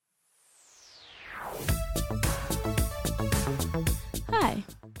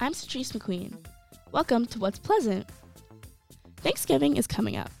I'm Sahtrese McQueen. Welcome to What's Pleasant. Thanksgiving is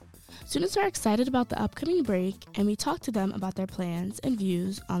coming up. Students are excited about the upcoming break, and we talk to them about their plans and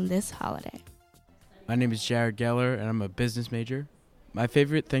views on this holiday. My name is Jared Geller, and I'm a business major. My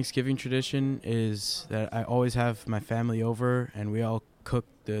favorite Thanksgiving tradition is that I always have my family over, and we all cook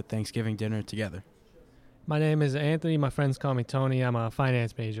the Thanksgiving dinner together. My name is Anthony. My friends call me Tony. I'm a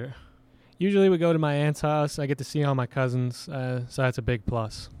finance major. Usually we go to my aunt's house. I get to see all my cousins, so that's a big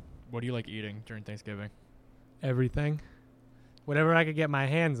plus. What do you like eating during Thanksgiving? Everything. Whatever I could get my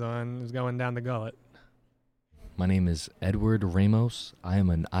hands on is going down the gullet. My name is Edward Ramos. I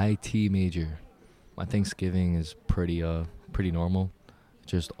am an IT major. My Thanksgiving is pretty normal.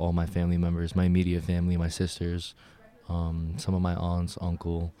 Just all my family members, my immediate family, my sisters, some of my aunts,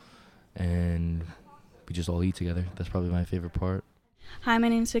 uncle, and we just all eat together. That's probably my favorite part. Hi, my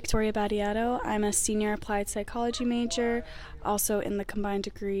name is Victoria Battiato. I'm a senior applied psychology major, also in the combined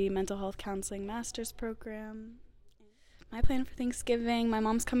degree mental health counseling master's program. My plan for Thanksgiving, my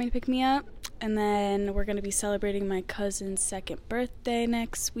mom's coming to pick me up, and then we're going to be celebrating my cousin's second birthday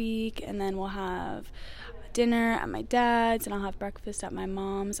next week, and then we'll have dinner at my dad's, and I'll have breakfast at my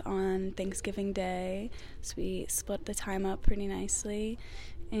mom's on Thanksgiving Day. So we split the time up pretty nicely.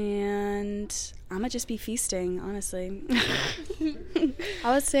 And I'm going to just be feasting, honestly.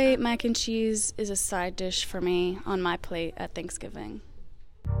 I would say mac and cheese is a side dish for me on my plate at Thanksgiving.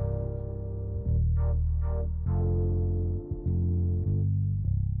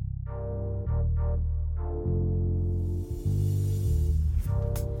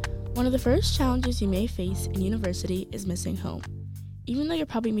 One of the first challenges you may face in university is missing home. Even though you're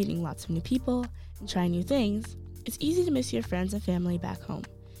probably meeting lots of new people and trying new things, it's easy to miss your friends and family back home.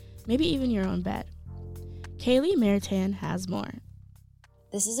 Maybe even your own bed. Kaylee Maritan has more.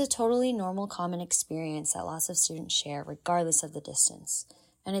 This is a totally normal, common experience that lots of students share regardless of the distance,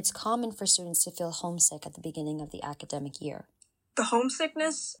 and it's common for students to feel homesick at the beginning of the academic year. The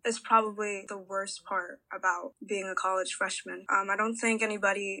homesickness is probably the worst part about being a college freshman. I don't think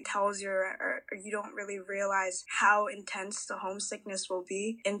anybody tells you or you don't really realize how intense the homesickness will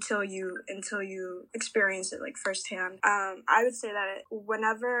be until you experience it like firsthand. I would say that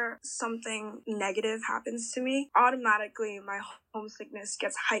whenever something negative happens to me, automatically my homesickness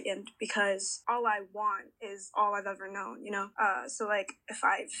gets heightened because all I want is all I've ever known, you know? So like if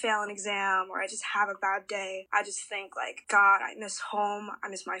I fail an exam or I just have a bad day, I just think like, God, I miss home, I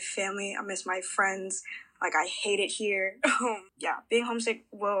miss my family, I miss my friends. Like, I hate it here. Yeah, being homesick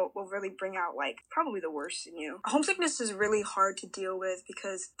will really bring out, like, probably the worst in you. Homesickness is really hard to deal with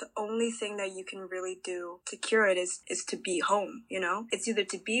because the only thing that you can really do to cure it is to be home, you know? It's either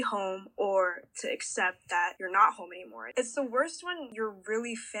to be home or to accept that you're not home anymore. It's the worst when you're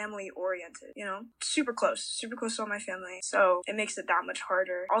really family-oriented, you know? Super close to all my family. So it makes it that much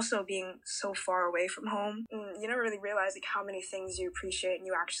harder. Also, being so far away from home, you never really realize, like, how many things you appreciate and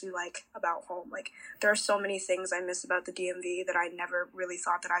you actually like about home. Like, there are so many things I miss about the DMV that I never really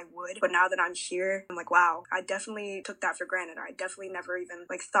thought that I would. But now that I'm here, I'm like, wow, I definitely took that for granted. I definitely never even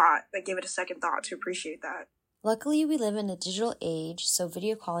gave it a second thought to appreciate that. Luckily, we live in a digital age, so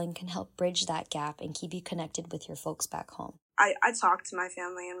video calling can help bridge that gap and keep you connected with your folks back home. I talk to my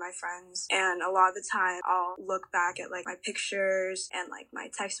family and my friends, and a lot of the time I'll look back at like my pictures and like my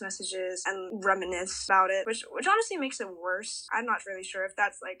text messages and reminisce about it, which honestly makes it worse. I'm not really sure if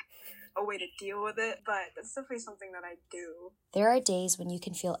that's like a way to deal with it, but that's definitely something that I do. There are days when you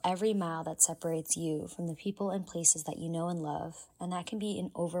can feel every mile that separates you from the people and places that you know and love, and that can be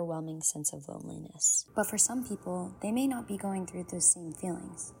an overwhelming sense of loneliness. But for some people, they may not be going through those same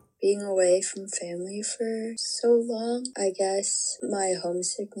feelings. Being away from family for so long, I guess my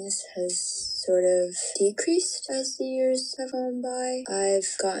homesickness has sort of decreased as the years have gone by. I've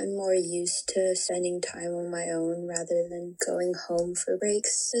gotten more used to spending time on my own rather than going home for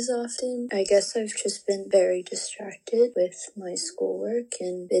breaks as often. I guess I've just been very distracted with my schoolwork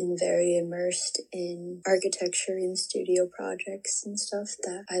and been very immersed in architecture and studio projects and stuff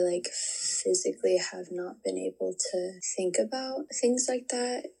that I physically have not been able to think about things like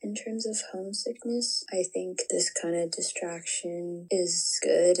that. In terms of homesickness, I think this kind of distraction is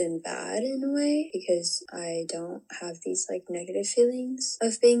good and bad in a way because I don't have these negative feelings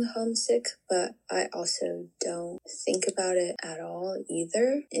of being homesick, but I also don't think about it at all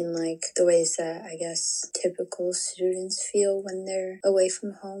either in the ways that I guess typical students feel when they're away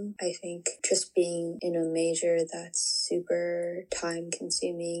from home. I think just being in a major that's super time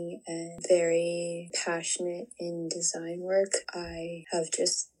consuming and very passionate in design work, I have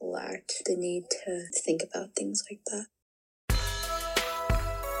just lacked the need to think about things like that.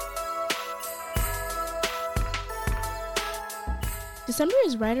 December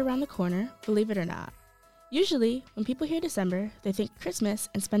is right around the corner, believe it or not. Usually, when people hear December, they think Christmas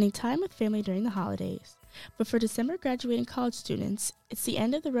and spending time with family during the holidays. But for December graduating college students, it's the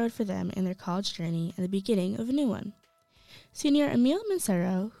end of the road for them in their college journey and the beginning of a new one. Senior Emil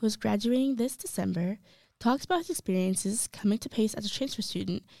Mancero, who is graduating this December, talks about his experiences coming to PACE as a transfer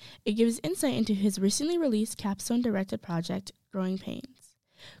student and gives insight into his recently released capstone-directed project, Growing Pains.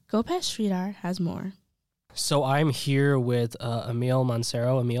 Gopesh Sridhar has more. So I'm here with Emil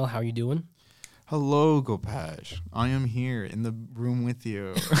Mancero. Emil, how are you doing? Hello, Gopesh. I am here in the room with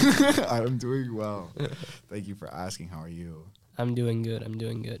you. I am doing well. Thank you for asking. How are you? I'm doing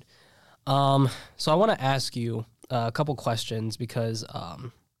good. So I want to ask you a couple questions because,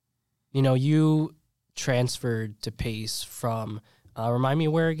 you transferred to PACE from, remind me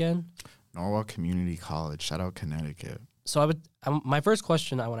where again? Norwalk Community College. Shout out Connecticut. So my first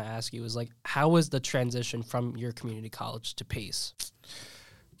question I want to ask you is how was the transition from your community college to PACE?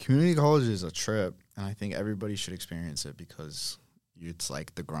 Community college is a trip, and I think everybody should experience it because it's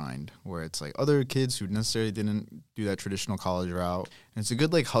like the grind, where it's like other kids who necessarily didn't do that traditional college route. And it's a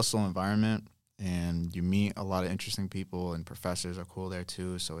good hustle environment, and you meet a lot of interesting people, and professors are cool there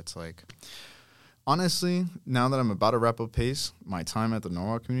too. So it's honestly, now that I'm about to wrap up PACE, my time at the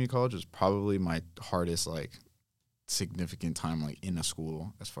Norwalk Community College is probably my hardest significant time in a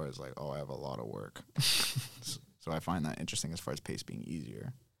school as far as I have a lot of work. So I find that interesting as far as PACE being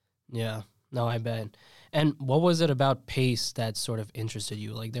easier. Yeah, no, I bet. And what was it about PACE that sort of interested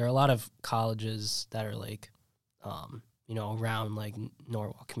you? There are a lot of colleges that are around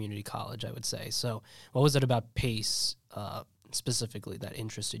Norwalk Community College, I would say. So what was it about PACE specifically that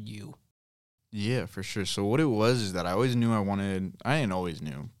interested you? Yeah, for sure. So what it was is that I always knew I didn't always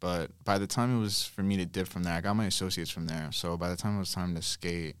knew, but by the time it was for me to dip from there, I got my associates from there. So by the time it was time to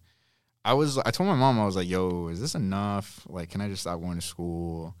skate, I told my mom, I was like, yo, is this enough? Can I just stop going to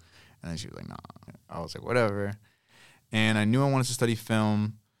school? And then she was like, nah. I was like, whatever. And I knew I wanted to study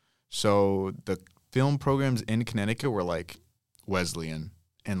film. So the film programs in Connecticut were Wesleyan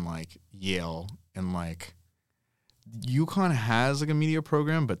and Yale and UConn has a media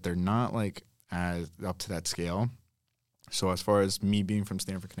program, but they're not as up to that scale. So as far as me being from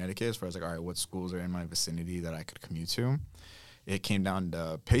Stamford, Connecticut, as far as all right, what schools are in my vicinity that I could commute to, it came down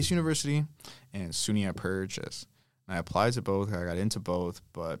to PACE University and SUNY at Purchase. I applied to both. I got into both,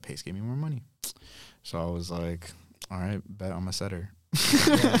 but PACE gave me more money. So I was like, all right, bet I'm a setter.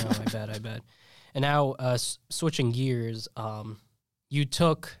 Yeah, no, I bet. And now switching gears,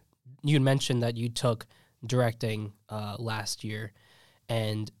 you mentioned that you took directing last year.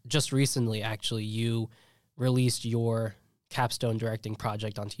 And just recently, actually, you released your capstone directing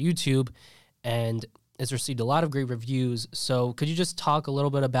project onto YouTube. And it's received a lot of great reviews. So could you just talk a little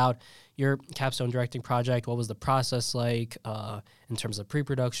bit about your capstone directing project? What was the process like in terms of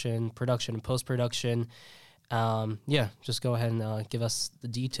pre-production, production, and post-production? Just go ahead and give us the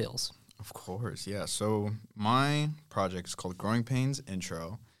details. Of course, yeah. So my project is called Growing Pains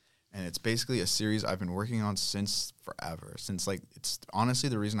Intro, and it's basically a series I've been working on since forever. Since it's honestly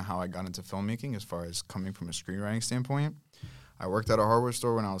the reason how I got into filmmaking as far as coming from a screenwriting standpoint. I worked at a hardware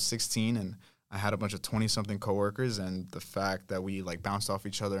store when I was 16, and I had a bunch of 20-something coworkers, and the fact that we bounced off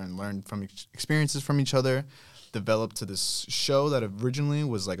each other and learned from experiences from each other developed to this show that originally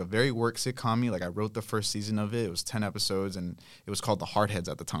was a very work sitcom-y. I wrote the first season of it. It was 10 episodes, and it was called The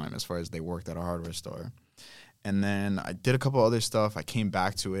Hardheads at the time as far as they worked at a hardware store. And then I did a couple other stuff. I came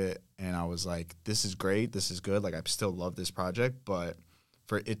back to it, and I was like, this is great. This is good. I still love this project, but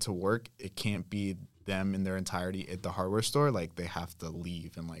for it to work, it can't be them in their entirety at the hardware store. They have to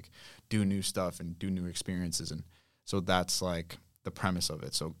leave and do new stuff and do new experiences. And so that's the premise of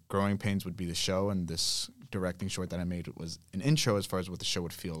it. So Growing Pains would be the show, and this directing short that I made was an intro as far as what the show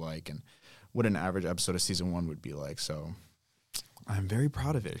would feel like and what an average episode of season 1 would be like. So I'm very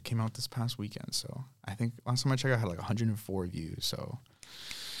proud of it. It came out this past weekend. So I think last time I checked, I had 104 views. So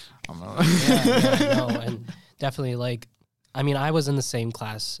I'm not and definitely I was in the same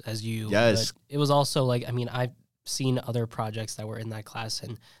class as you. Yes. But it was also I've seen other projects that were in that class,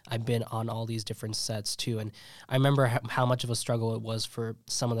 and I've been on all these different sets too. And I remember how much of a struggle it was for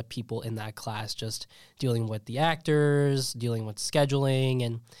some of the people in that class, just dealing with the actors, dealing with scheduling,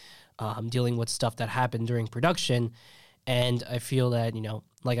 and dealing with stuff that happened during production. And I feel that,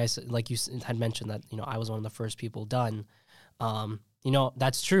 like you had mentioned that, I was one of the first people done.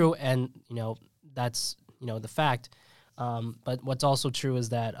 That's true. And, that's, the fact. But what's also true is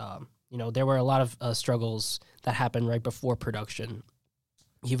that, there were a lot of struggles that happened right before production,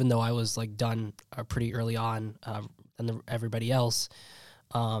 even though I was done pretty early on than everybody else.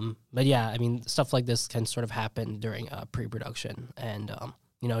 But yeah, I mean, stuff like this can sort of happen during pre-production, and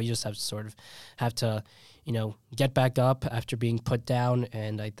you just have to get back up after being put down,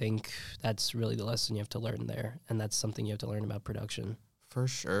 and I think that's really the lesson you have to learn there, and that's something you have to learn about production. For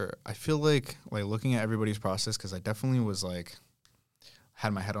sure. I feel like looking at everybody's process, because I definitely was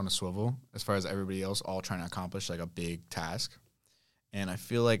had my head on a swivel as far as everybody else all trying to accomplish a big task. And I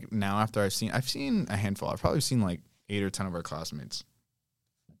feel like now after I've seen a handful, I've probably seen 8 or 10 of our classmates.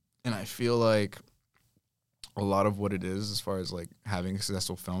 And I feel like a lot of what it is as far as having a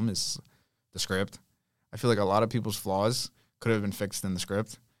successful film is the script. I feel like a lot of people's flaws could have been fixed in the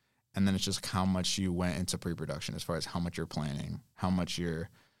script. And then it's just how much you went into pre-production as far as how much you're planning, how much you're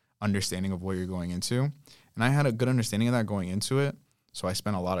understanding of what you're going into. And I had a good understanding of that going into it. So I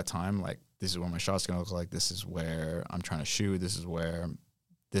spent a lot of time this is what my shot's going to look like. This is where I'm trying to shoot. This is where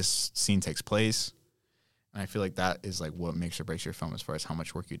this scene takes place. And I feel like that is what makes or breaks your film as far as how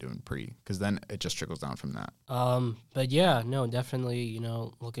much work you do in pre, because then it just trickles down from that. But yeah, no, definitely,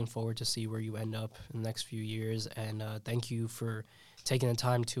 looking forward to see where you end up in the next few years. And thank you for taking the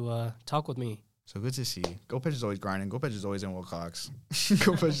time to talk with me. So good to see. GoPedge is always grinding. GoPedge is always in Wilcox.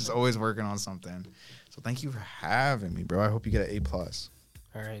 GoPedge is always working on something. So thank you for having me, bro. I hope you get an A+.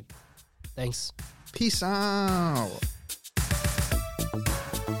 All right. Thanks. Peace out.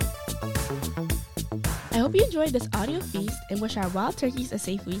 I hope you enjoyed this audio feast and wish our wild turkeys a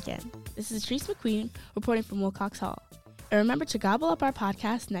safe weekend. This is Sahtrese McQueen reporting from Wilcox Hall. And remember to gobble up our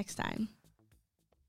podcast next time.